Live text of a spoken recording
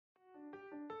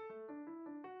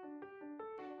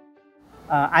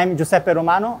I'm Giuseppe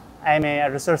Romano. I'm a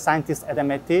research scientist at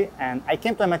MIT, and I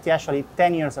came to MIT actually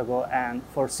 10 years ago and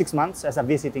for 6 months as a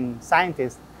visiting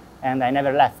scientist, and I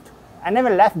never left. I never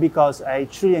left because I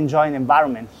truly enjoy the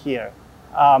environment here,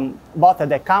 both at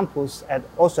the campus and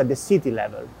also at the city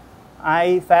level.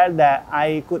 I felt that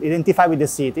I could identify with the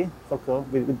city, for sure,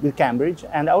 with Cambridge,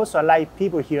 and I also like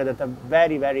people here that are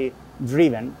very, very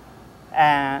driven.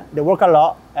 And they work a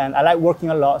lot, and I like working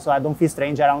a lot, so I don't feel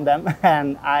strange around them,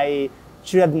 and I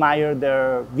truly admire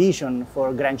their vision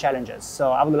for grand challenges.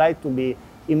 So I would like to be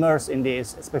immersed in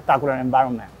this spectacular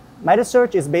environment. My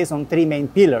research is based on three main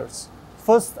pillars.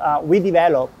 First, we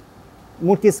develop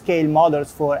multi-scale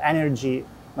models for energy,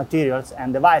 materials,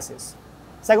 and devices.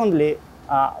 Secondly,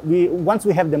 once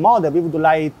we have the model, we would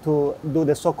like to do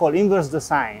the so-called inverse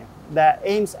design that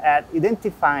aims at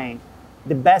identifying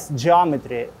the best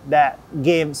geometry that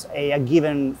gives a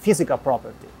given physical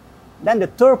property. Then the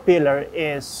third pillar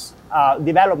is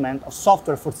development of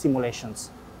software for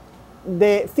simulations.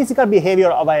 The physical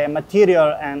behavior of a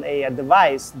material and a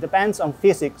device depends on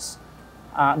physics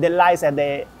that lies at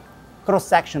the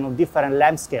cross-section of different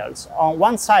length scales. On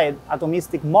one side,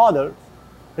 atomistic models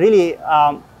really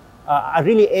are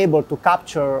really able to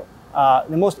capture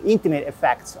the most intimate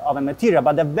effects of a material,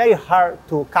 but they're very hard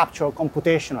to capture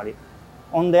computationally.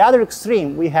 On the other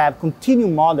extreme, we have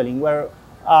continuum modeling, where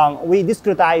we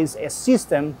discretize a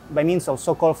system by means of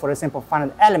so-called, for example,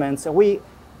 finite elements. So we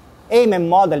aim at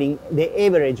modeling the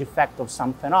average effect of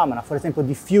some phenomena, for example,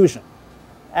 diffusion.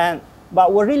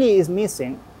 But what really is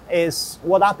missing is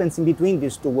what happens in between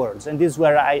these two worlds, and this is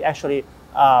where I actually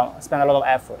spend a lot of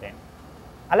effort in.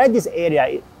 I like this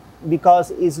area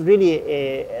because it's really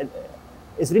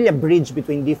a bridge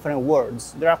between different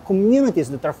worlds. There are communities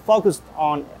that are focused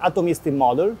on atomistic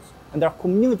models, and there are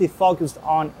communities focused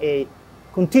on a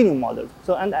continuum model.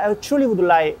 And I truly would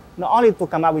like not only to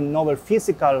come up with novel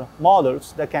physical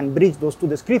models that can bridge those two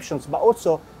descriptions, but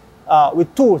also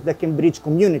with tools that can bridge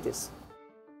communities.